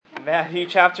Matthew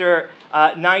chapter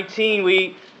 19.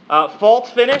 We fault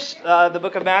finished the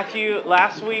book of Matthew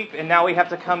last week, and now we have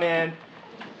to come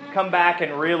back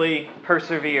and really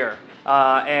persevere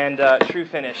and true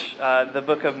finish the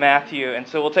book of Matthew. And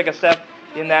so we'll take a step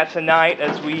in that tonight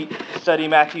as we study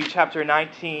Matthew chapter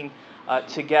 19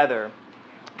 together.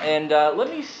 And let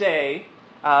me say,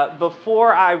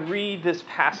 before I read this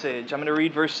passage, I'm going to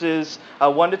read verses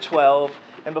 1 to 12.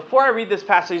 And before I read this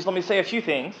passage, let me say a few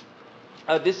things.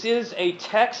 This is a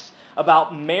text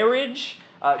about marriage,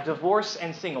 divorce,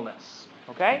 and singleness.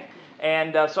 Okay?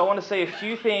 And so I want to say a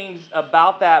few things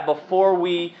about that before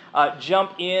we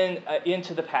jump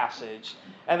into the passage.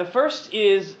 And the first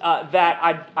is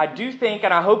that I do think,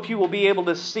 and I hope you will be able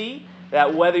to see,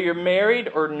 that whether you're married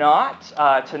or not,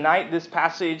 tonight this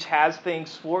passage has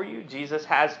things for you. Jesus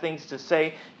has things to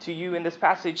say to you in this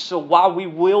passage. So while we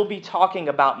will be talking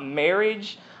about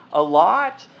marriage a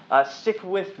lot, stick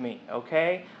with me,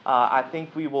 okay? I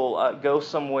think we will go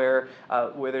somewhere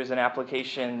where there's an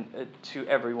application to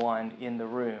everyone in the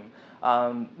room.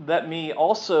 Let me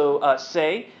also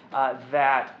say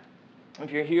that if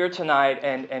you're here tonight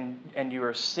and you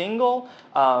are single,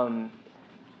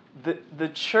 the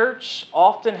church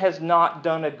often has not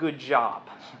done a good job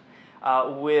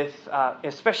with,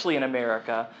 especially in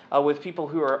America, with people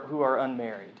who are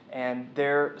unmarried. And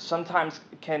there sometimes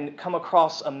can come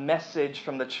across a message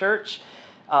from the church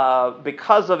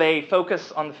because of a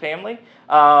focus on the family.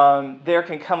 There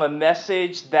can come a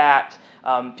message that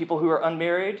people who are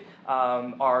unmarried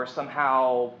are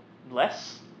somehow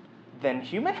less than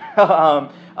human,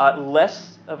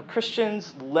 less of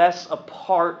Christians, less a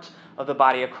part of the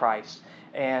body of Christ.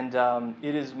 And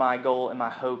it is my goal and my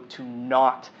hope to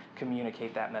not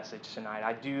communicate that message tonight.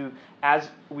 I do, as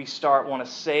we start, want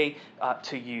to say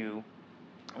to you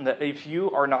that if you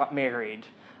are not married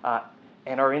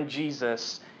and are in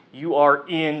Jesus, you are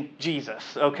in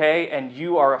Jesus, okay? And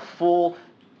you are a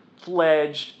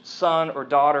full-fledged son or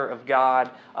daughter of God.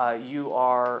 You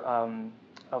are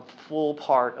a full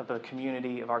part of the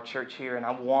community of our church here, and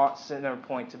I want Center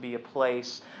Point to be a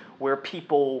place where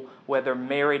people, whether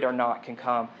married or not, can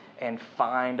come and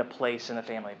find a place in the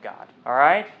family of God. All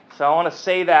right? So I want to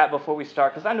say that before we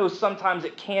start, because I know sometimes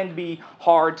it can be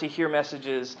hard to hear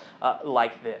messages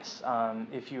like this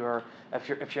if you're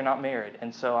not married.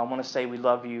 And so I want to say we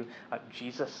love you.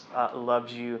 Jesus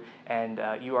loves you, and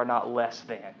you are not less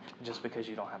than just because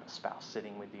you don't have a spouse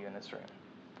sitting with you in this room.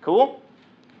 Cool?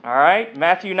 All right?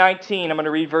 Matthew 19. I'm going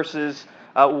to read verses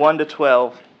 1 to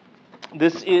 12.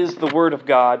 This is the word of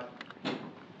God.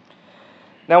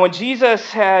 Now when Jesus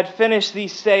had finished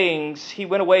these sayings, he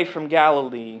went away from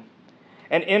Galilee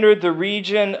and entered the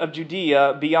region of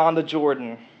Judea beyond the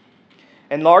Jordan.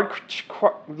 And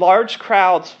large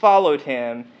crowds followed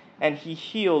him, and he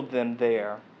healed them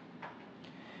there.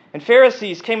 And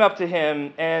Pharisees came up to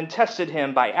him and tested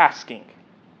him by asking,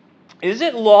 "Is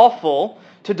it lawful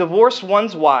to divorce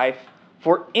one's wife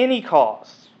for any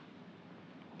cause?"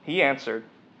 He answered,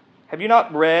 "Have you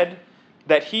not read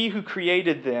that he who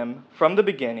created them from the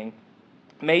beginning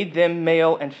made them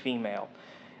male and female,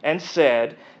 and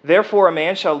said, 'Therefore a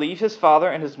man shall leave his father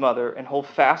and his mother and hold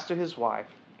fast to his wife,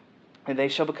 and they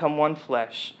shall become one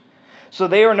flesh. So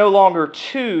they are no longer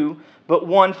two, but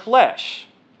one flesh.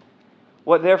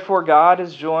 What therefore God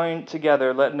has joined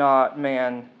together, let not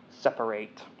man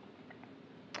separate.'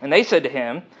 And they said to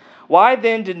him, 'Why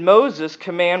then did Moses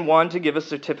command one to give a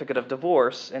certificate of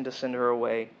divorce and to send her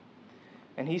away?'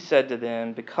 And he said to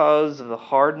them, 'Because of the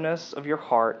hardness of your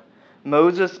heart,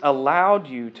 Moses allowed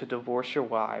you to divorce your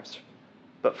wives,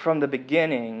 but from the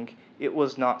beginning it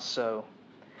was not so.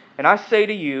 And I say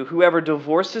to you, whoever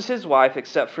divorces his wife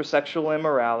except for sexual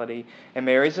immorality and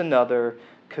marries another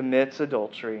commits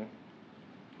adultery.'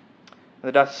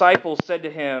 The disciples said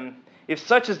to him, 'If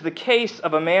such is the case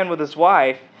of a man with his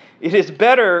wife, it is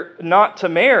better not to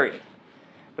marry.'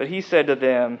 But he said to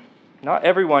them, 'Not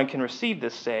everyone can receive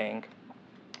this saying,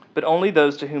 but only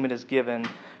those to whom it is given.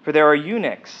 For there are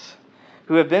eunuchs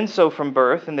who have been so from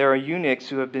birth, and there are eunuchs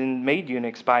who have been made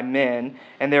eunuchs by men,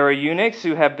 and there are eunuchs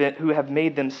who have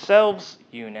made themselves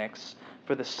eunuchs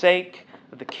for the sake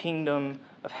of the kingdom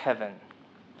of heaven.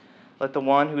 Let the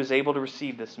one who is able to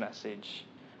receive this message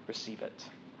receive it.'"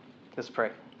 Let's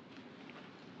pray.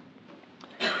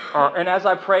 And as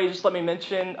I pray, just let me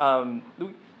mention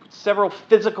several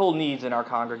physical needs in our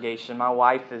congregation. My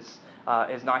wife is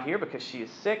not here because she is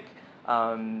sick.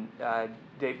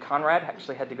 Dave Conrad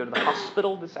actually had to go to the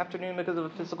hospital this afternoon because of a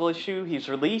physical issue. He's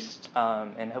released,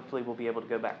 and hopefully we'll be able to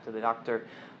go back to the doctor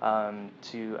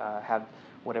to have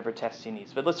whatever test he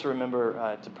needs. But let's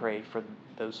remember to pray for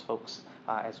those folks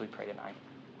as we pray tonight.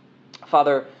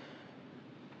 Father,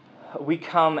 we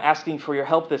come asking for your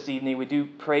help this evening. We do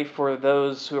pray for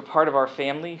those who are part of our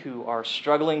family who are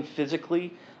struggling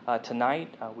physically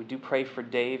tonight. We do pray for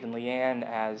Dave and Leanne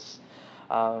as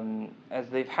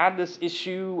they've had this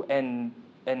issue and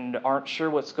aren't sure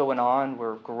what's going on.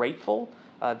 We're grateful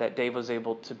that Dave was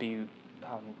able to be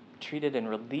treated and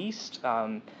released,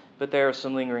 but there are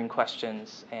some lingering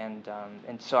questions, and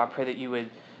so I pray that you would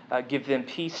give them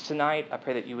peace tonight. I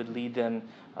pray that you would lead them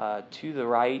to the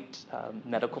right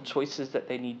medical choices that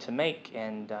they need to make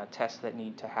and tests that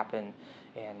need to happen.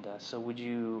 And so would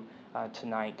you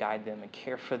tonight guide them and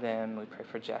care for them. We pray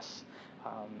for Jess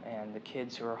and the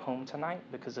kids who are home tonight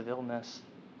because of illness.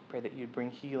 Pray that you'd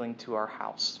bring healing to our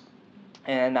house.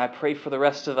 And I pray for the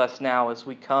rest of us now as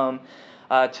we come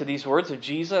to these words of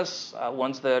Jesus,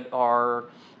 ones that are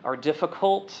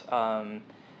difficult,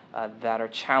 that are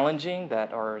challenging,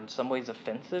 that are in some ways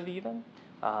offensive even,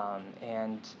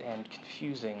 and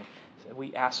confusing.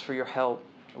 We ask for your help.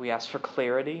 We ask for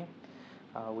clarity.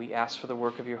 We ask for the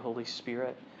work of your Holy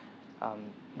Spirit.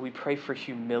 We pray for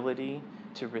humility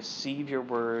to receive your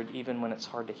word even when it's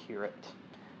hard to hear it.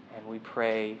 And we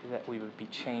pray that we would be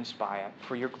changed by it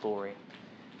for your glory.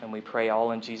 And we pray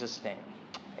all in Jesus' name.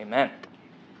 Amen.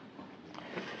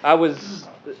 I was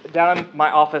down in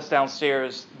my office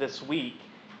downstairs this week,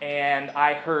 and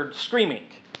I heard screaming.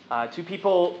 Two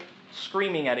people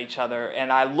screaming at each other.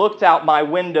 And I looked out my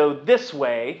window this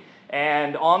way,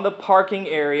 and on the parking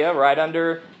area right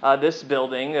under this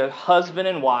building, a husband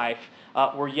and wife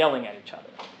were yelling at each other.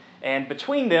 And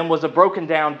between them was a broken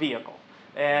down vehicle.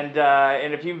 And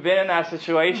if you've been in that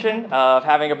situation of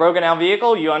having a broken down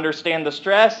vehicle, you understand the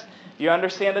stress, you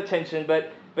understand the tension.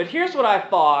 But here's what I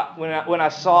thought when I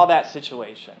saw that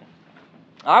situation.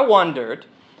 I wondered,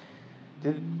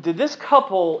 did this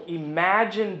couple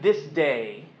imagine this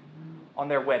day on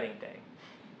their wedding day?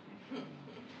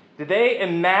 Did they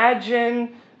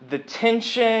imagine the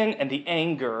tension and the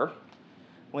anger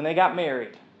when they got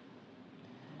married?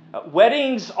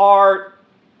 Weddings are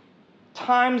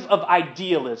times of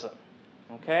idealism,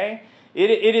 okay?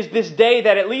 It is this day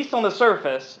that, at least on the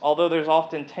surface, although there's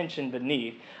often tension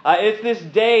beneath, it's this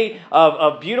day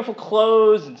of beautiful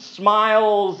clothes and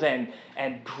smiles and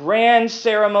grand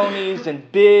ceremonies and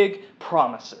big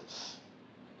promises,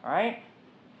 all right?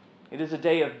 It is a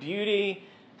day of beauty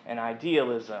and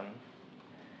idealism.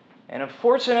 And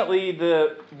unfortunately,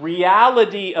 the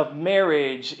reality of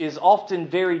marriage is often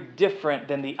very different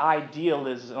than the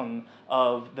idealism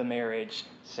of the marriage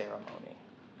ceremony.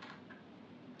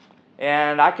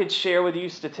 And I could share with you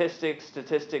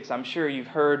statistics I'm sure you've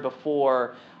heard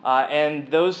before,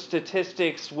 and those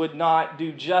statistics would not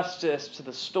do justice to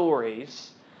the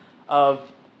stories of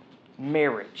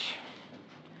marriage.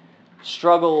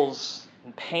 Struggles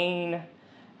and pain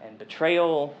and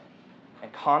betrayal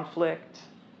and conflict,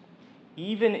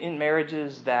 even in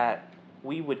marriages that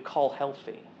we would call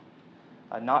healthy,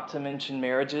 not to mention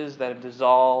marriages that have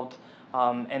dissolved,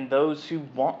 and those who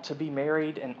want to be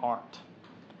married and aren't.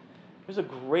 There's a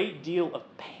great deal of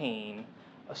pain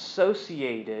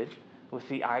associated with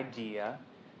the idea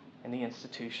and the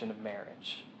institution of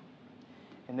marriage.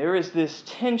 And there is this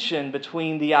tension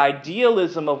between the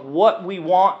idealism of what we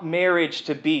want marriage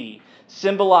to be,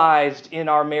 symbolized in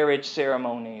our marriage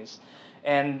ceremonies,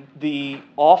 and the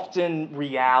often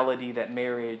reality that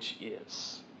marriage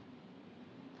is.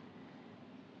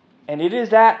 And it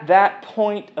is at that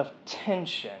point of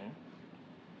tension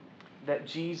that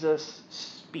Jesus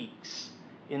speaks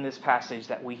in this passage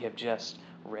that we have just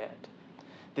read.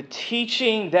 The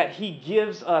teaching that he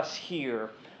gives us here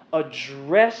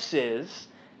addresses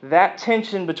that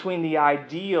tension between the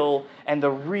ideal and the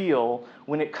real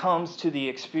when it comes to the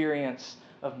experience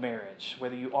of marriage,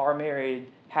 whether you are married,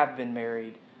 have been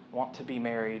married, want to be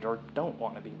married, or don't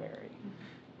want to be married.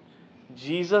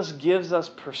 Jesus gives us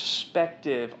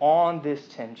perspective on this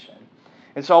tension.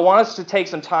 And so I want us to take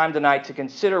some time tonight to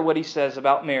consider what he says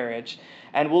about marriage,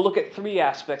 and we'll look at three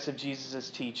aspects of Jesus'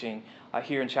 teaching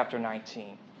here in chapter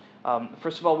 19.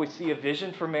 First of all, we see a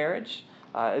vision for marriage.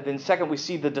 Then second, we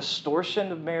see the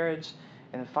distortion of marriage.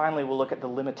 And then finally, we'll look at the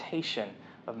limitation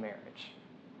of marriage.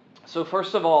 So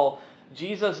first of all,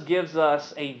 Jesus gives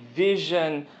us a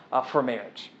vision for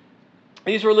marriage.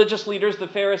 These religious leaders, the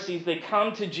Pharisees, they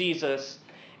come to Jesus,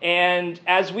 and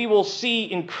as we will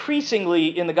see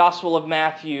increasingly in the Gospel of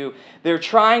Matthew, they're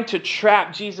trying to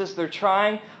trap Jesus. They're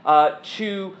trying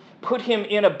to put him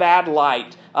in a bad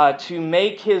light, to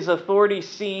make his authority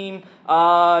seem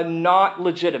not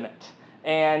legitimate.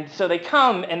 And so they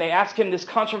come and they ask him this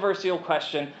controversial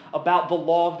question about the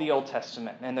law of the Old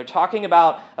Testament. And they're talking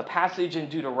about a passage in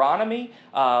Deuteronomy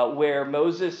where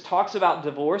Moses talks about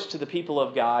divorce to the people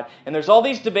of God. And there's all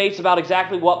these debates about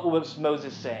exactly what was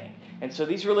Moses saying. And so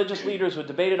these religious leaders would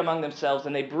debate it among themselves,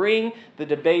 and they bring the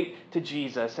debate to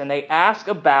Jesus. And they ask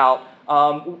about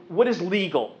what is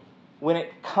legal when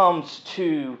it comes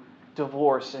to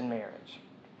divorce and marriage.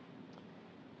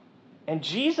 And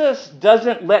Jesus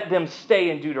doesn't let them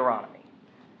stay in Deuteronomy.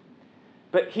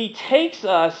 But he takes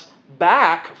us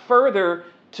back further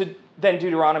than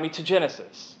Deuteronomy to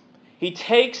Genesis. He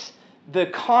takes the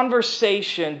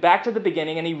conversation back to the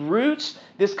beginning, and he roots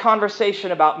this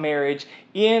conversation about marriage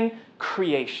in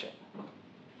creation.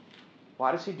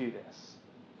 Why does he do this?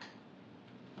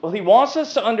 Well, he wants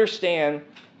us to understand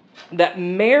that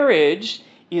marriage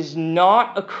is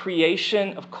not a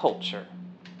creation of culture.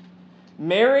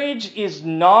 Marriage is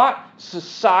not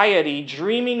society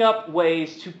dreaming up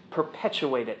ways to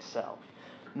perpetuate itself.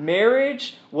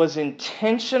 Marriage was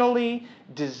intentionally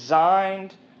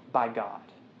designed by God.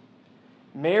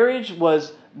 Marriage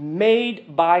was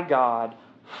made by God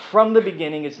from the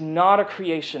beginning. It's not a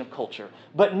creation of culture.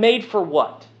 But made for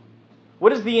what?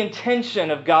 What is the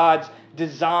intention of God's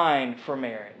design for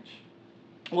marriage?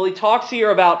 Well, he talks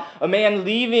here about a man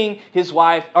leaving his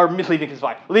parents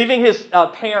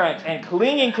and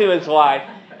clinging to his wife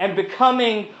and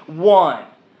becoming one.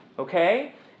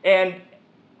 Okay? And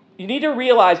you need to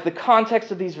realize the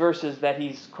context of these verses that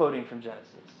he's quoting from Genesis.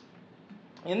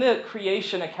 In the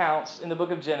creation accounts in the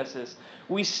book of Genesis,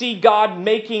 we see God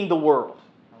making the world.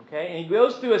 Okay? And he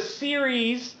goes through a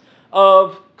series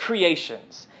of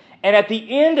creations. And at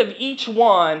the end of each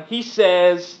one, he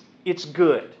says, it's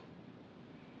good.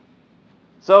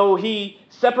 So he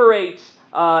separates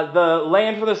the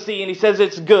land from the sea, and he says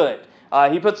it's good.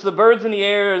 He puts the birds in the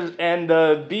air and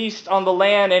the beast on the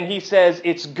land, and he says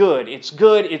it's good, it's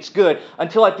good, it's good.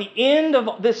 Until at the end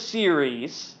of this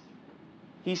series,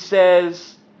 he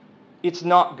says it's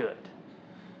not good.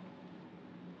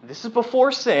 This is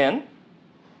before sin.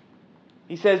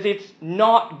 He says it's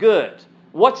not good.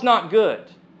 What's not good?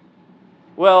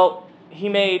 Well, he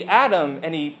made Adam,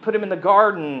 and he put him in the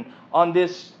garden on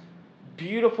this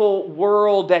beautiful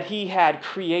world that he had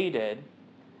created.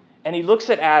 And he looks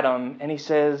at Adam and he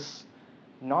says,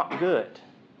 not good.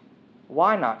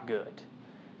 Why not good?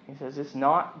 He says, it's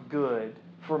not good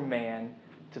for man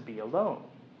to be alone.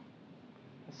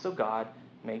 And so God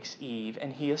makes Eve,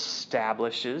 and he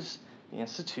establishes the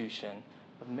institution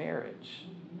of marriage.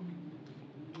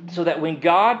 So that when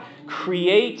God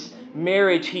creates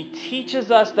marriage, he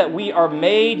teaches us that we are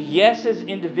made, yes, as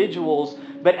individuals,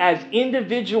 but as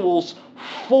individuals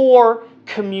for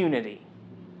community.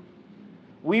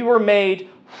 We were made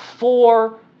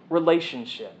for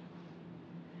relationship.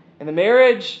 And the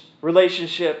marriage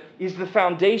relationship is the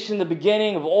foundation, the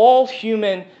beginning of all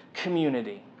human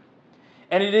community.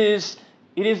 And it is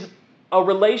a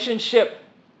relationship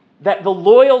that the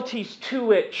loyalties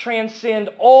to it transcend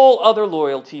all other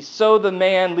loyalties. So the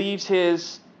man leaves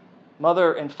his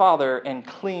mother and father and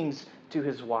clings to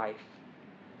his wife.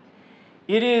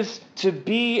 It is to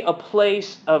be a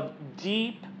place of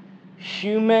deep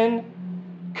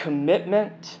human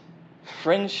commitment,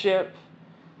 friendship,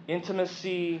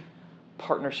 intimacy,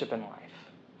 partnership in life.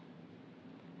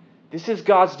 This is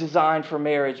God's design for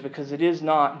marriage because it is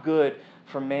not good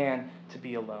for man to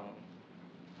be alone.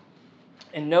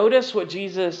 And notice what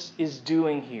Jesus is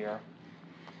doing here.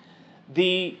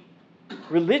 The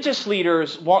religious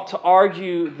leaders want to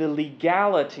argue the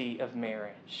legality of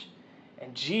marriage.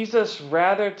 And Jesus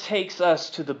rather takes us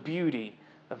to the beauty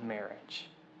of marriage.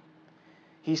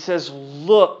 He says,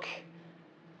 look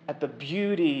at the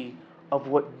beauty of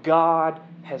what God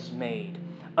has made.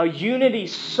 A unity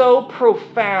so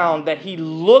profound that he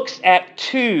looks at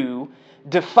two,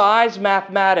 defies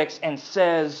mathematics, and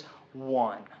says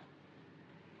one.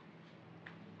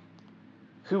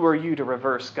 Who are you to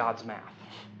reverse God's math?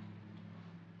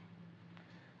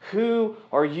 Who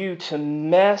are you to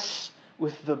mess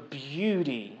with the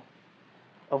beauty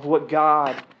of what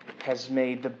God has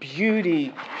made, the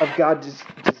beauty of God's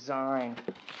design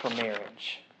for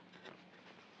marriage?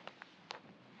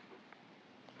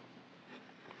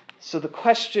 So the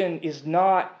question is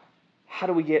not how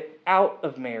do we get out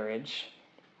of marriage?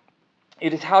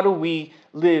 It is how do we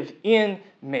live in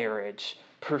marriage,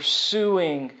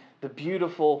 pursuing the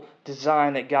beautiful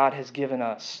design that God has given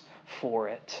us for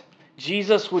it.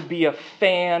 Jesus would be a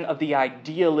fan of the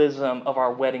idealism of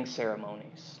our wedding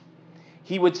ceremonies.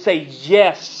 He would say,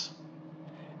 yes,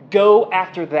 go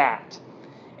after that.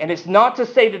 And it's not to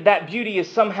say that that beauty is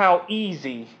somehow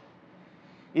easy.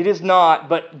 It is not,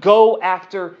 but go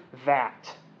after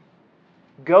that.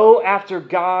 Go after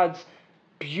God's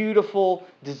beautiful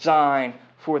design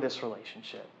for this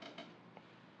relationship.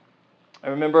 I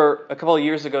remember a couple of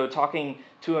years ago talking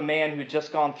to a man who'd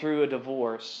just gone through a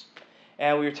divorce.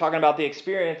 And we were talking about the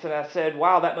experience, and I said,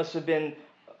 wow, that must have been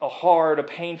a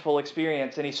painful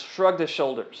experience. And he shrugged his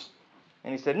shoulders.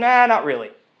 And he said, nah, not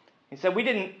really. He said, we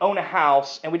didn't own a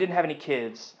house, and we didn't have any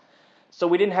kids, so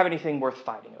we didn't have anything worth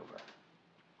fighting over.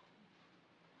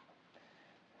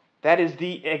 That is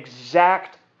the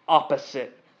exact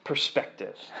opposite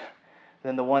perspective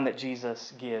than the one that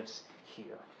Jesus gives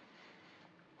here.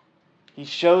 He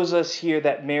shows us here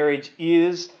that marriage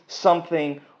is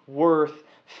something worth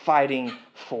fighting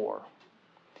for.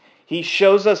 He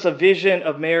shows us a vision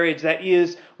of marriage that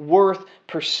is worth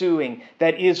pursuing,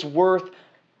 that is worth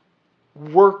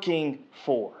working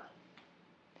for.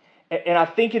 And I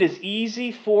think it is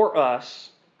easy for us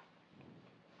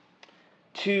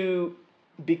to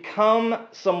become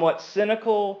somewhat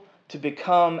cynical, to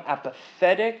become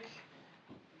apathetic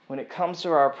when it comes to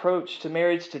our approach to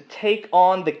marriage, to take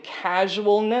on the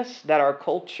casualness that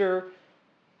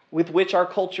with which our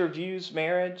culture views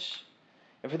marriage,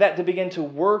 and for that to begin to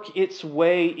work its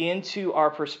way into our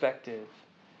perspective,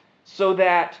 so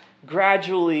that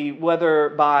gradually, whether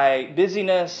by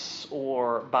busyness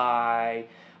or by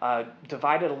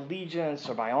divided allegiance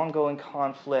or by ongoing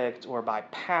conflict or by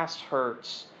past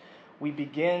hurts, we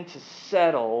begin to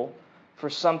settle for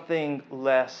something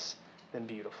less than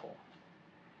beautiful.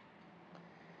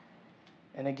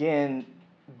 And again,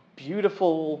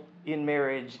 beautiful in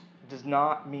marriage does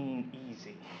not mean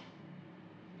easy.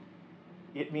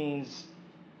 It means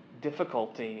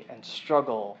difficulty and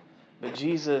struggle. But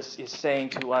Jesus is saying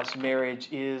to us, marriage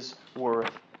is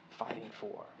worth fighting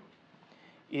for.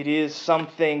 It is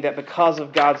something that, because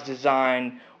of God's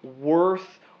design,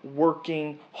 worth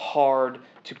working hard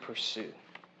to pursue.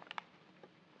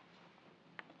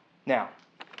 Now,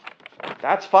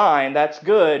 that's fine, that's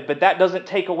good, but that doesn't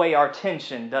take away our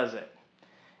tension, does it?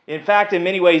 In fact, in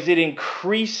many ways, it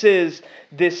increases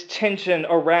this tension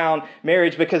around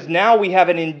marriage, because now we have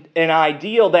an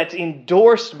ideal that's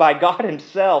endorsed by God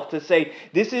Himself to say,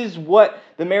 this is what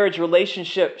the marriage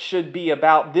relationship should be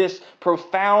about, this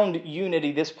profound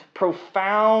unity, this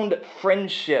profound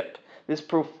friendship, this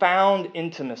profound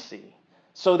intimacy,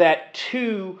 so that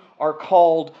two are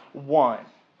called one.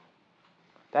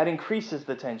 That increases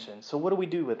the tension. So what do we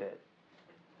do with it?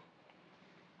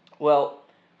 Well,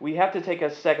 we have to take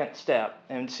a second step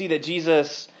and see that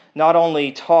Jesus not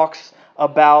only talks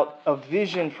about a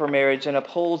vision for marriage and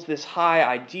upholds this high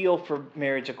ideal for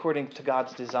marriage according to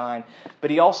God's design,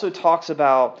 but He also talks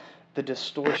about the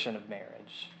distortion of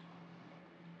marriage.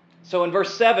 So in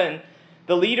verse 7,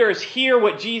 the leaders hear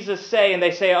what Jesus say, and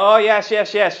they say, oh, yes,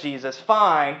 Jesus,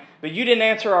 fine, but you didn't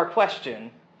answer our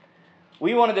question.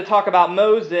 We wanted to talk about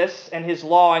Moses and his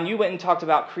law, and you went and talked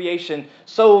about creation.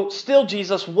 So still,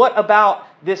 Jesus, what about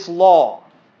this law?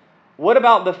 What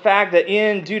about the fact that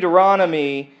in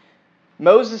Deuteronomy,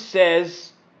 Moses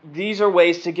says these are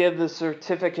ways to give the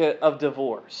certificate of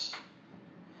divorce?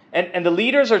 And the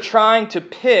leaders are trying to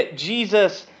pit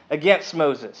Jesus against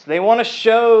Moses. They want to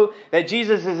show that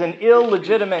Jesus is an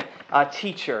illegitimate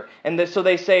teacher. And so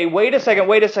they say, wait a second,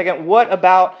 what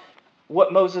about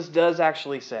what Moses does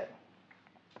actually say?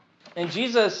 And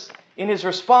Jesus, in His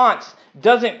response,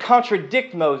 doesn't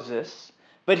contradict Moses,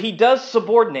 but He does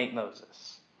subordinate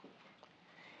Moses.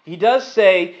 He does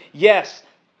say, yes,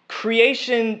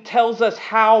 creation tells us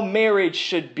how marriage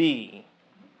should be.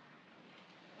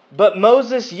 But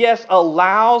Moses, yes,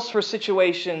 allows for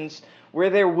situations where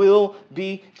there will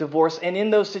be divorce. And in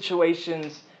those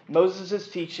situations, Moses'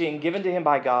 teaching, given to him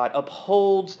by God,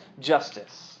 upholds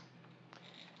justice.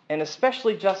 And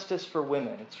especially justice for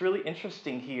women. It's really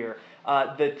interesting here.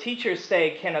 The teachers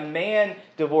say, can a man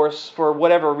divorce for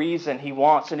whatever reason he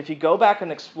wants? And if you go back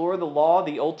and explore the law of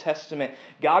the Old Testament,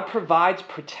 God provides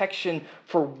protection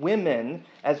for women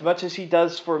as much as He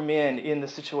does for men in the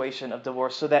situation of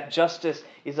divorce, so that justice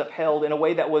is upheld in a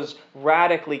way that was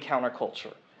radically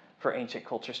counterculture for ancient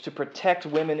cultures. To protect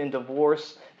women in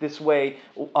divorce this way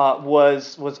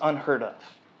was unheard of.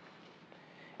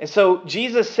 And so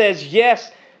Jesus says,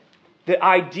 yes, the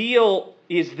ideal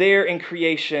is there in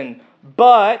creation,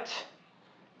 but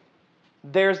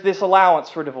there's this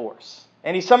allowance for divorce.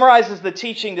 And He summarizes the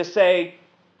teaching to say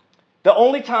the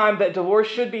only time that divorce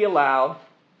should be allowed,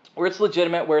 where it's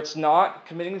legitimate, where it's not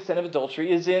committing the sin of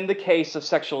adultery, is in the case of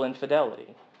sexual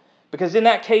infidelity. Because in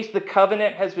that case, the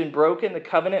covenant has been broken, the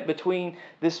covenant between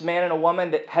this man and a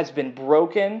woman that has been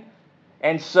broken,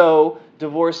 and so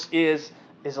divorce is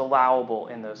allowable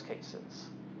in those cases.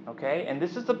 Okay? And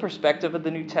this is the perspective of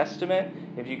the New Testament.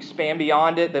 If you expand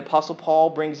beyond it, the Apostle Paul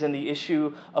brings in the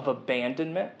issue of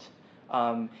abandonment.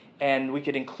 And we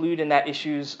could include in that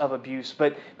issues of abuse.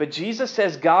 But Jesus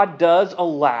says God does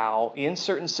allow, in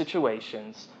certain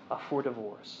situations, for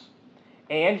divorce.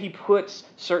 And he puts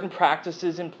certain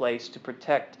practices in place to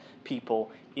protect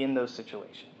people in those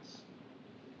situations.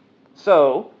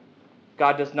 So,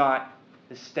 God does not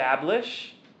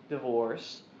establish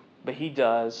divorce, but he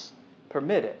does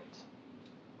permit it.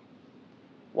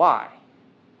 Why?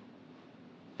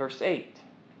 Verse 8.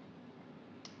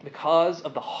 Because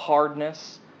of the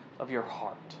hardness of your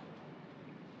heart.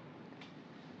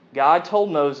 God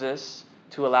told Moses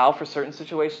to allow for certain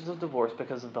situations of divorce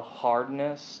because of the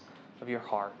hardness of your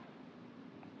heart.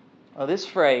 Now, this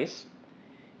phrase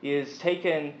is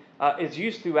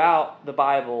used throughout the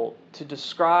Bible to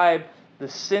describe the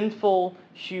sinful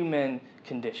human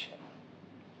condition.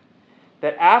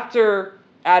 That after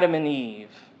Adam and Eve,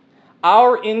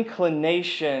 our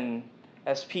inclination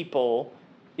as people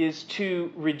is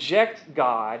to reject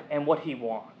God and what he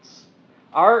wants.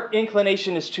 Our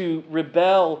inclination is to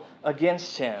rebel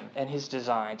against him and his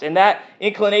designs. And that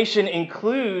inclination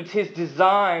includes his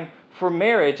design for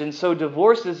marriage. And so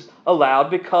divorce is allowed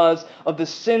because of the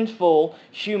sinful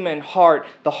human heart,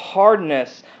 the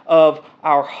hardness of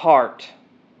our heart.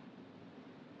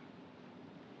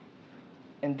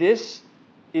 And this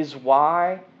is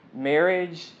why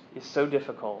marriage is so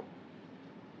difficult.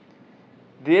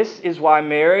 This is why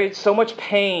marriage, so much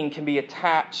pain can be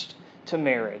attached to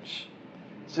marriage.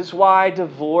 This is why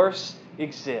divorce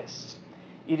exists.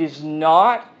 It is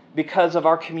not because of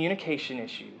our communication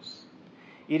issues.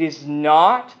 It is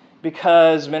not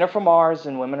because men are from Mars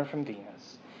and women are from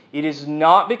Venus. It is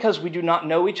not because we do not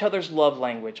know each other's love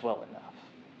language well enough.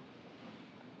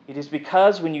 It is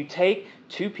because when you take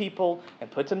two people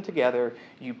and put them together,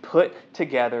 you put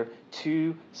together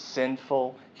two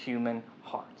sinful human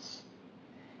hearts.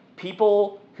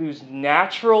 People whose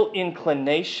natural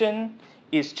inclination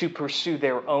is to pursue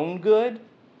their own good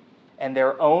and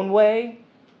their own way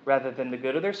rather than the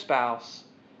good of their spouse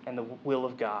and the will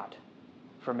of God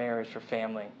for marriage, for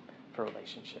family, for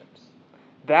relationships.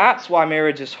 That's why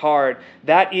marriage is hard.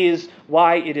 That is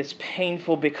why it is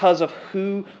painful, because of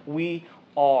who we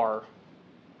are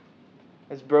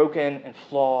as broken and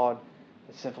flawed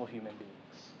and sinful human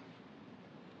beings.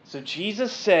 So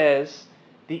Jesus says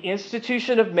the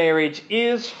institution of marriage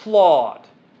is flawed,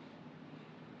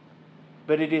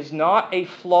 but it is not a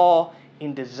flaw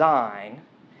in design.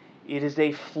 It is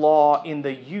a flaw in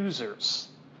the users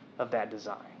of that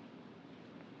design.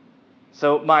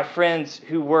 So my friends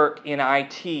who work in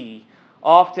IT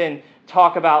often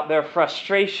talk about their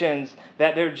frustrations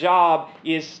that their job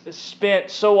is spent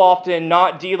so often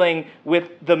not dealing with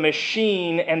the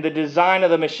machine and the design of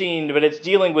the machine, but it's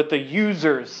dealing with the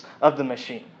users of the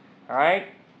machine. All right?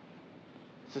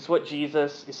 This is what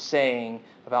Jesus is saying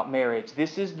about marriage.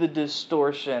 This is the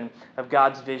distortion of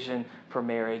God's vision for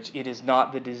marriage. It is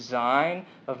not the design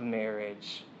of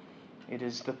marriage. It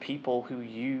is the people who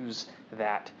use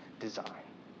that design.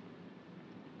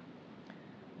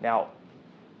 Now,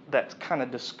 that's kind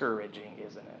of discouraging,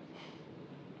 isn't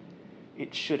it?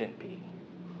 It shouldn't be.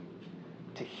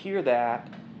 To hear that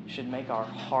should make our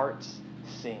hearts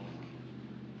sing.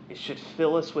 It should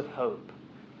fill us with hope.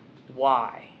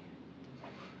 Why?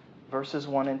 Verses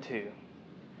 1 and 2.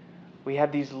 We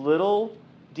have these little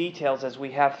details, as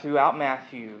we have throughout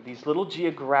Matthew, these little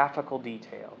geographical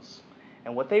details.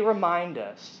 And what they remind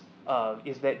us of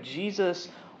is that Jesus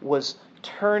was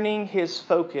turning his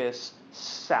focus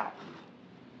south.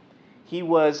 He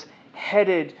was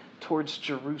headed towards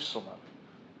Jerusalem.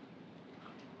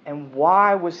 And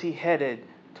why was he headed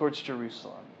towards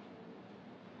Jerusalem?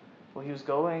 Well, he was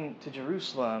going to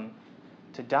Jerusalem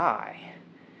to die,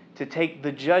 to take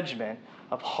the judgment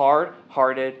of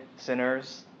hard-hearted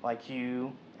sinners like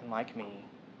you and like me.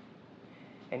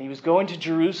 And he was going to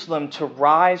Jerusalem to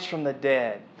rise from the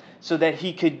dead so that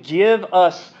he could give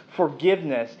us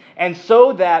forgiveness, and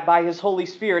so that by his Holy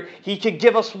Spirit he could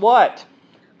give us what?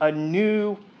 A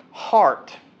new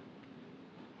heart.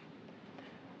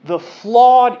 The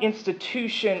flawed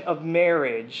institution of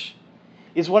marriage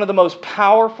is one of the most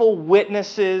powerful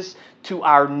witnesses to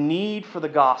our need for the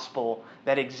gospel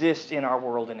that exists in our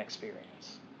world and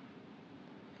experience.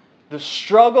 The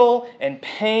struggle and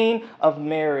pain of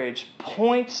marriage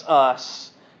points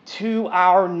us to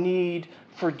our need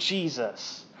for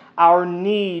Jesus, our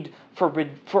need for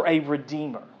a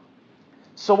Redeemer.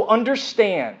 So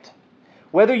understand,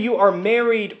 whether you are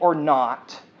married or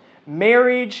not,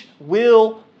 marriage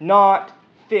will not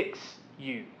fix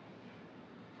you.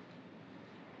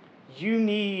 you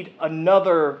need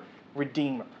another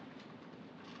redeemer.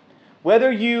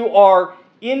 Whether you are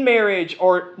in marriage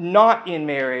or not in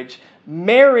marriage,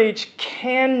 marriage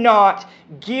cannot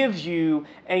give you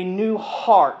a new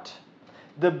heart.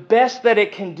 The best that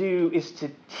it can do is to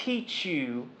teach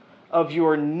you of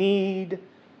your need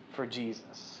for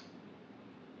Jesus,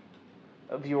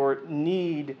 of your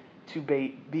need to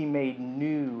be made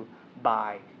new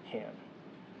by Him.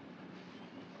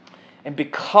 And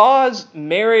because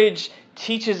marriage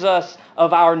teaches us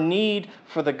of our need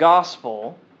for the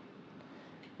gospel,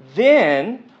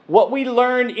 then what we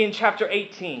learned in chapter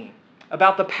 18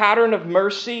 about the pattern of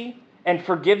mercy and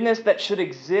forgiveness that should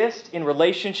exist in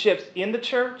relationships in the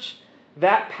church,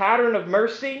 that pattern of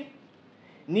mercy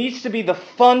needs to be the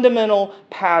fundamental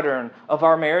pattern of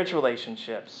our marriage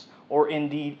relationships, or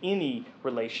indeed any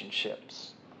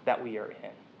relationships that we are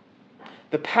in.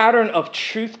 The pattern of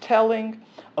truth-telling,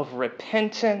 of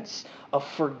repentance, of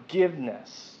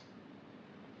forgiveness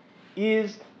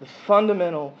is the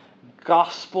fundamental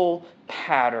gospel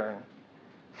pattern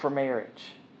for marriage.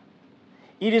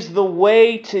 It is the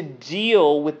way to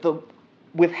deal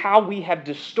with how we have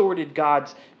distorted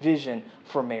God's vision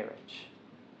for marriage.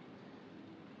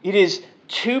 It is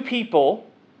two people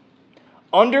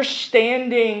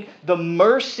understanding the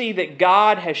mercy that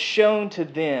God has shown to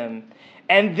them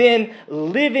and then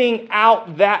living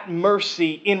out that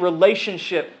mercy in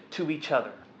relationship to each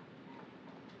other.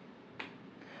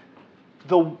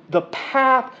 The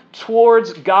path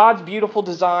towards God's beautiful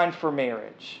design for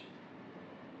marriage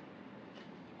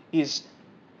is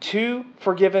two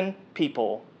forgiven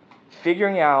people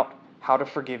figuring out how to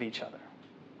forgive each other.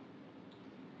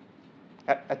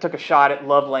 I took a shot at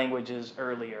love languages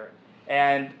earlier.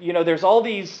 And, there's all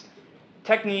these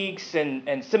techniques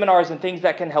and seminars and things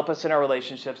that can help us in our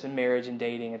relationships and marriage and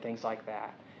dating and things like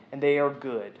that. And they are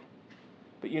good.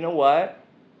 But you know what?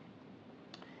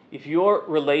 If your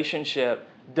relationship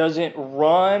doesn't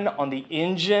run on the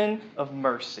engine of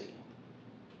mercy,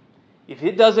 if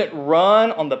it doesn't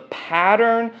run on the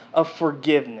pattern of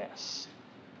forgiveness,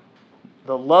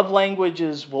 the love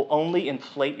languages will only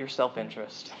inflate your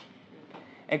self-interest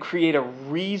and create a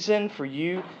reason for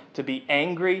you to be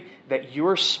angry that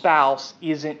your spouse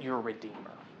isn't your redeemer.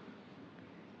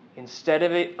 Instead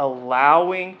of it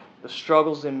allowing the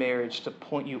struggles in marriage to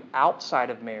point you outside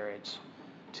of marriage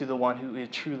to the one who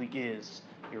truly is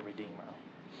your redeemer.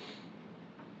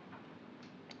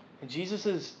 And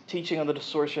Jesus' teaching on the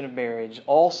distortion of marriage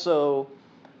also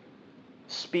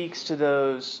speaks to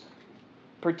those,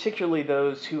 particularly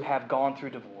those who have gone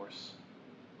through divorce.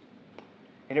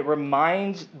 And it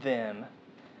reminds them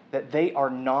that they are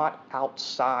not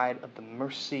outside of the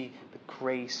mercy, the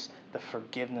grace, the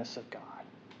forgiveness of God.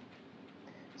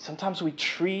 Sometimes we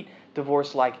treat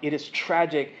divorce like it is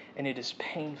tragic and it is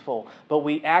painful, but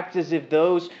we act as if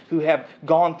those who have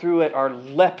gone through it are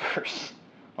lepers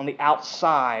on the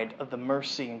outside of the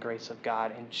mercy and grace of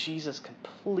God, and Jesus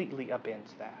completely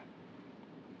upends that.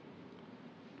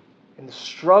 And the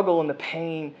struggle and the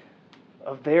pain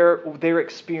of their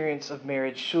experience of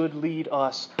marriage should lead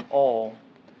us all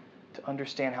to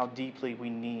understand how deeply we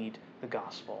need the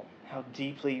gospel, how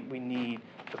deeply we need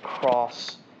the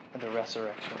cross and the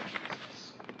resurrection of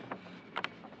Jesus.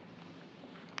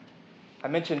 I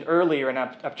mentioned earlier, and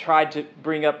I've tried to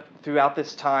bring up throughout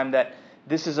this time, that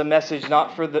this is a message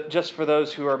not just for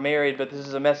those who are married, but this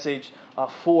is a message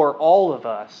for all of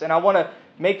us. And I want to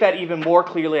make that even more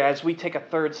clearly as we take a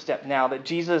third step now, that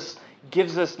Jesus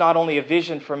gives us not only a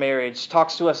vision for marriage,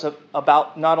 talks to us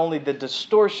about not only the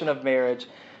distortion of marriage,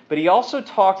 but he also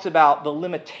talks about the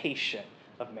limitation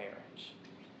of marriage.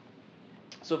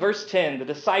 So verse 10, the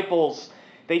disciples,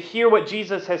 they hear what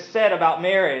Jesus has said about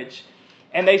marriage,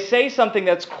 and they say something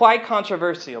that's quite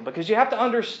controversial, because you have to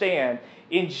understand,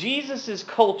 in Jesus'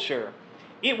 culture,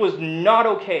 it was not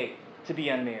okay to be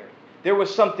unmarried. There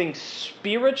was something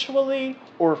spiritually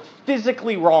or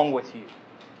physically wrong with you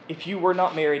if you were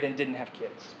not married and didn't have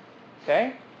kids.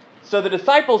 Okay? So the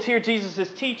disciples hear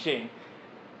Jesus' teaching,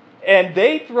 and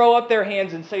they throw up their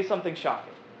hands and say something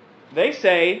shocking. They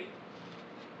say,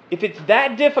 if it's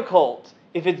that difficult,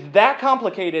 if it's that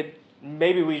complicated,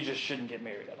 maybe we just shouldn't get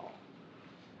married at all.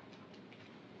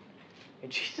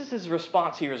 And Jesus'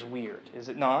 response here is weird, is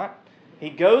it not?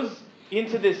 He goes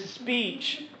into this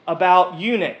speech about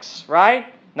eunuchs,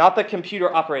 right? Not the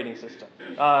computer operating system.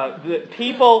 The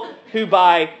people who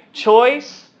by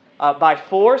choice, by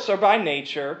force, or by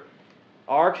nature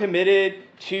are committed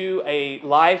to a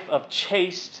life of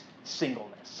chaste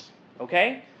singleness.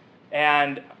 Okay?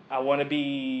 And I want to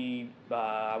be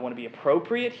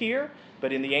appropriate here,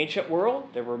 but in the ancient world,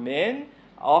 there were men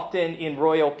often in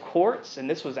royal courts, and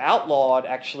this was outlawed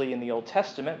actually in the Old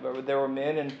Testament, but there were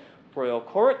men in royal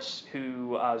courts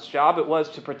whose job it was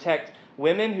to protect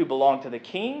women who belonged to the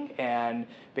king, and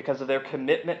because of their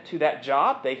commitment to that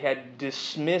job, they had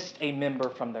dismissed a member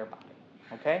from their body.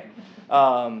 Okay?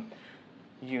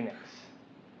 Eunuchs.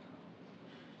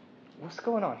 What's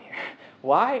going on here?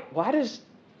 Why does,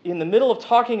 in the middle of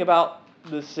talking about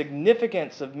the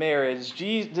significance of marriage,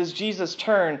 does Jesus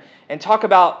turn and talk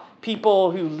about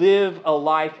people who live a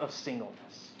life of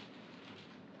singleness?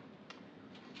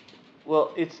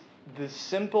 Well, it's the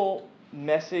simple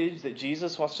message that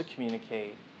Jesus wants to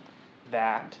communicate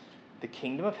that the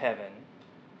kingdom of heaven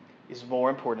is more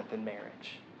important than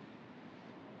marriage.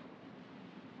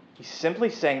 He's simply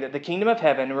saying that the kingdom of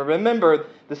heaven, remember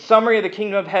the summary of the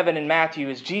kingdom of heaven in Matthew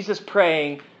is Jesus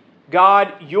praying,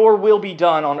 God, your will be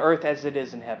done on earth as it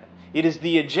is in heaven. It is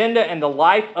the agenda and the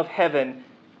life of heaven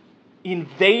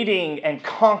invading and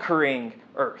conquering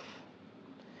earth.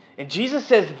 And Jesus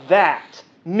says that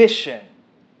mission,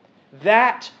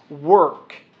 that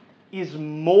work is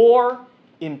more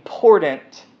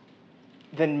important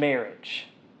than marriage.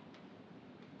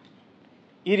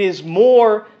 It is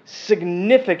more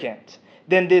significant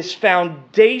than this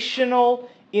foundational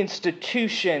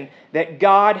institution that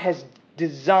God has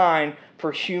designed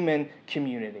for human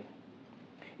community.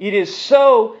 It is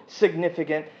so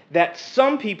significant that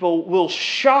some people will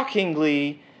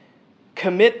shockingly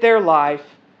commit their life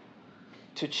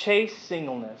to chase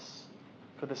singleness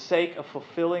for the sake of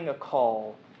fulfilling a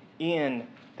call in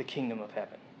the kingdom of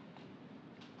heaven.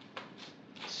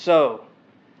 So,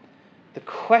 the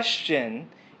question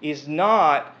is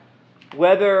not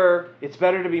whether it's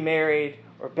better to be married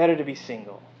or better to be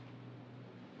single.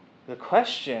 The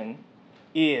question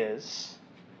is,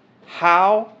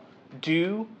 how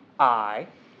do I,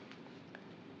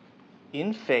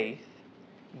 in faith,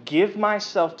 give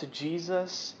myself to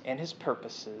Jesus and His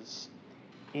purposes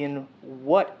in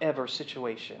whatever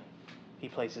situation He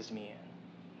places me in?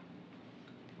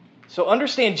 So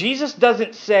understand, Jesus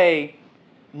doesn't say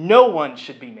no one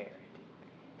should be married.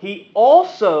 He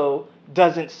also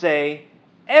doesn't say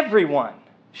everyone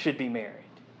should be married.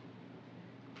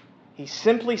 He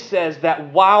simply says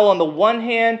that while on the one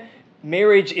hand,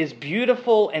 marriage is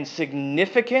beautiful and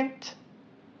significant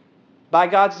by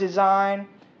God's design,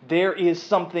 there is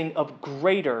something of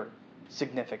greater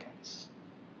significance,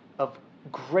 of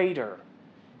greater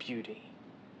beauty.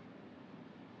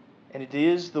 And it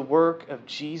is the work of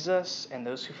Jesus and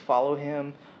those who follow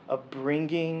Him of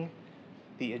bringing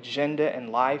the agenda and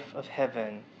life of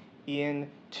heaven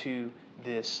into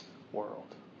this world.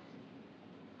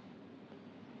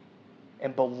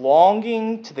 And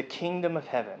belonging to the kingdom of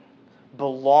heaven,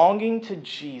 belonging to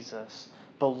Jesus,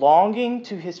 belonging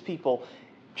to His people,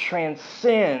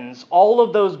 transcends all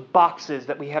of those boxes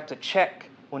that we have to check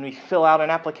when we fill out an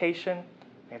application.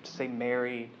 We have to say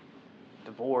married,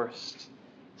 divorced,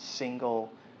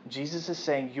 single. Jesus is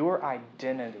saying your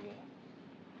identity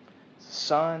as a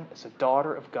son, as a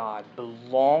daughter of God,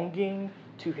 belonging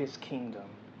to His kingdom,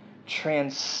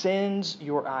 transcends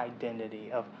your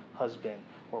identity of husband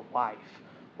or wife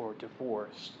or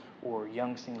divorced or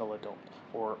young single adult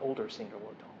or older single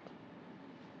adult.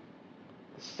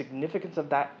 The significance of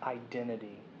that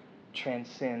identity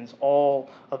transcends all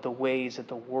of the ways that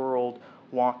the world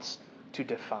wants to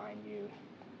define you.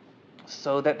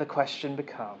 So that the question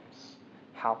becomes,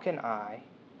 how can I,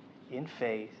 in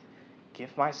faith,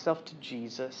 give myself to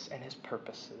Jesus and His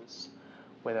purposes,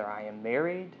 whether I am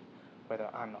married, whether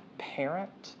I'm a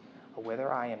parent, or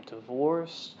whether I am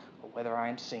divorced, or whether I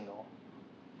am single?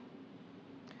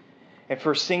 And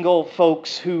for single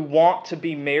folks who want to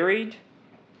be married,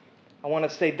 I want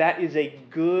to say that is a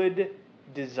good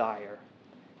desire.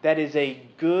 That is a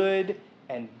good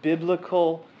and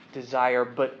biblical desire,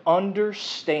 but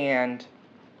understand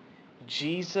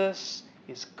Jesus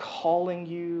is calling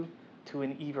you to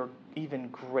an even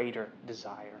greater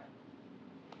desire.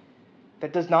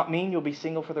 That does not mean you'll be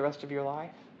single for the rest of your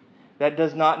life. That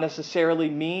does not necessarily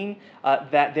mean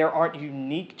that there aren't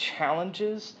unique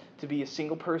challenges to be a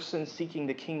single person seeking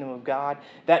the kingdom of God.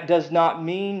 That does not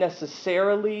mean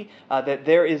necessarily that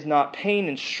there is not pain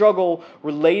and struggle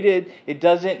related. It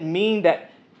doesn't mean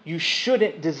that you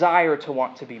shouldn't desire to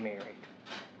want to be married.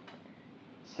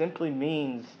 It simply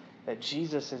means that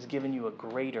Jesus has given you a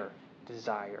greater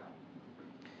desire.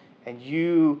 And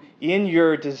you, in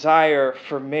your desire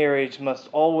for marriage, must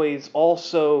always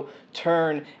also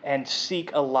turn and seek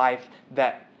a life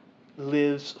that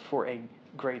lives for a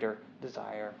greater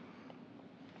desire,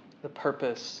 the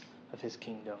purpose of His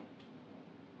kingdom.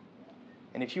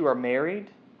 And if you are married,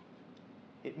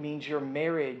 it means your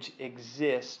marriage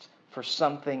exists for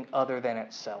something other than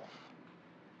itself.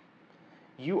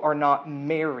 You are not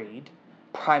married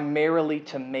primarily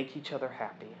to make each other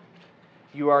happy.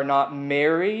 You are not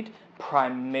married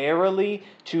primarily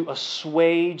to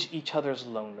assuage each other's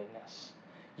loneliness.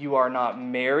 You are not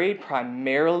married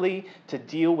primarily to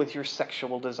deal with your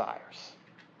sexual desires.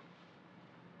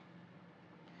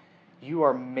 You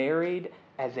are married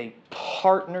as a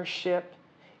partnership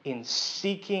in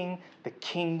seeking the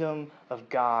kingdom of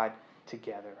God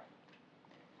together.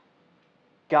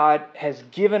 God has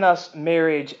given us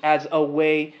marriage as a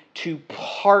way to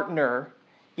partner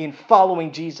in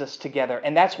following Jesus together.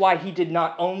 And that's why He did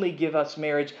not only give us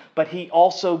marriage, but He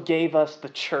also gave us the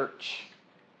church.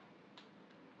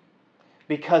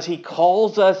 Because He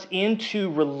calls us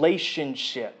into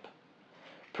relationship,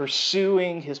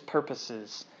 pursuing His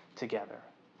purposes together.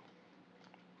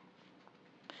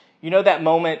 You know that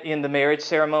moment in the marriage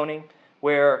ceremony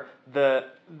where the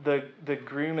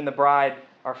groom and the bride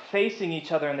are facing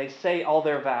each other and they say all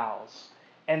their vows.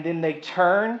 And then they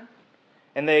turn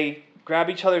and they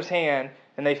grab each other's hand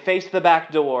and they face the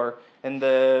back door and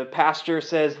the pastor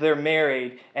says they're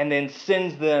married and then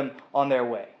sends them on their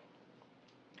way.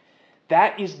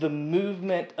 That is the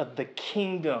movement of the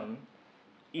kingdom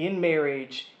in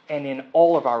marriage and in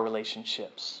all of our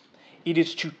relationships. It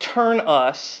is to turn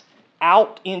us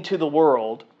out into the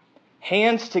world,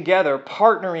 hands together,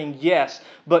 partnering, yes,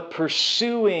 but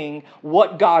pursuing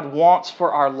what God wants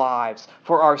for our lives,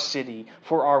 for our city,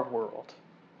 for our world.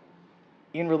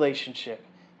 In relationship,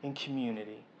 in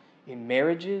community, in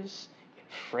marriages, in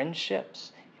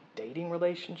friendships, in dating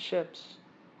relationships.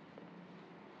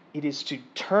 It is to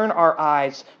turn our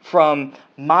eyes from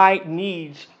my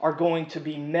needs are going to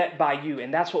be met by you.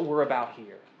 And that's what we're about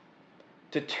here.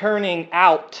 To turning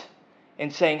out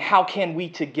and saying, how can we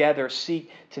together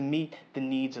seek to meet the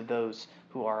needs of those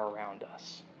who are around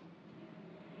us?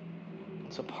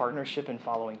 It's a partnership in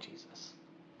following Jesus.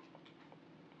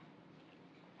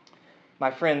 My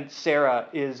friend Sarah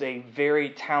is a very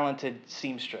talented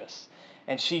seamstress.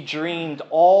 And she dreamed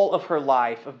all of her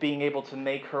life of being able to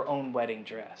make her own wedding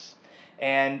dress.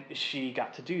 And she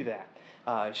got to do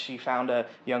that. She found a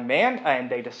young man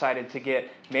and they decided to get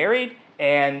married.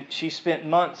 And she spent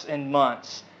months and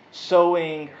months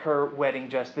sewing her wedding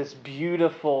dress, this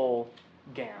beautiful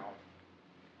gown.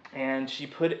 And she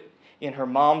put it in her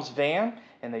mom's van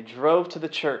and they drove to the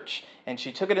church. And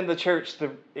she took it in the church,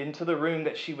 into the room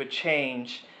that she would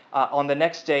change on the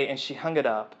next day, and she hung it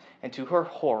up. And to her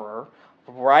horror,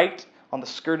 right on the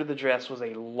skirt of the dress was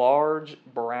a large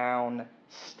brown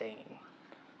stain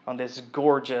on this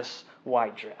gorgeous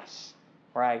white dress,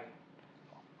 right?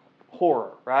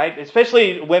 Horror, right?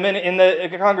 Especially women in the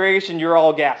congregation, you're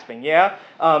all gasping, yeah?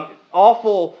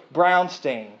 Awful brown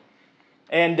stain.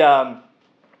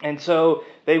 And so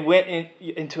they went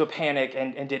into a panic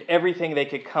and did everything they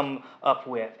could come up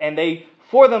with. And they,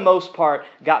 for the most part,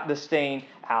 got the stain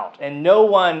out. And no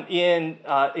one in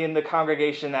the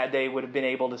congregation that day would have been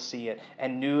able to see it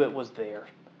and knew it was there.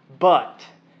 But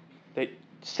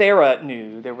Sarah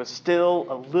knew there was still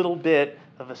a little bit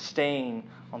of a stain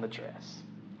on the dress.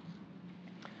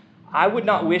 I would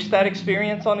not wish that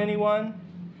experience on anyone,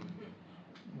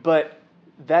 but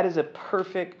that is a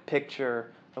perfect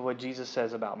picture of what Jesus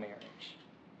says about marriage.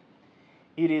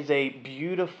 It is a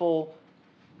beautiful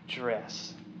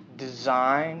dress,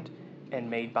 designed and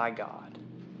made by God.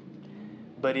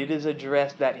 But it is a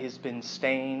dress that has been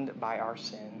stained by our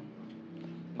sin,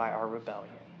 by our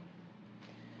rebellion.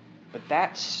 But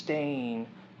that stain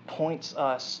points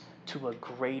us to a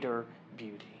greater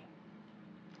beauty.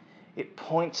 It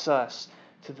points us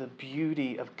to the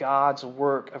beauty of God's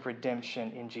work of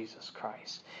redemption in Jesus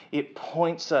Christ. It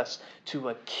points us to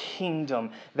a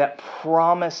kingdom that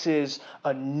promises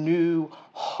a new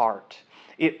heart.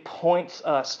 It points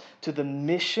us to the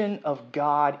mission of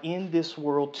God in this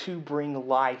world to bring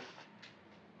life.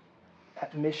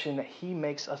 That mission that He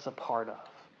makes us a part of,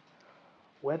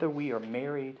 whether we are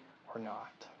married or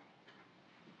not.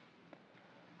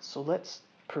 So let's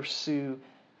pursue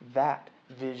that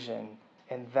vision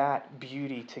and that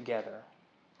beauty together.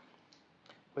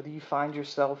 Whether you find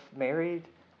yourself married,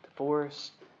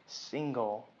 divorced,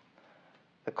 single,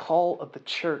 the call of the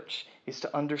church is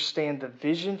to understand the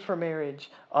vision for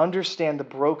marriage, understand the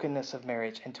brokenness of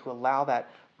marriage, and to allow that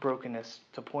brokenness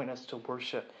to point us to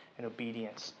worship and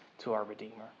obedience to our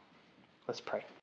Redeemer. Let's pray.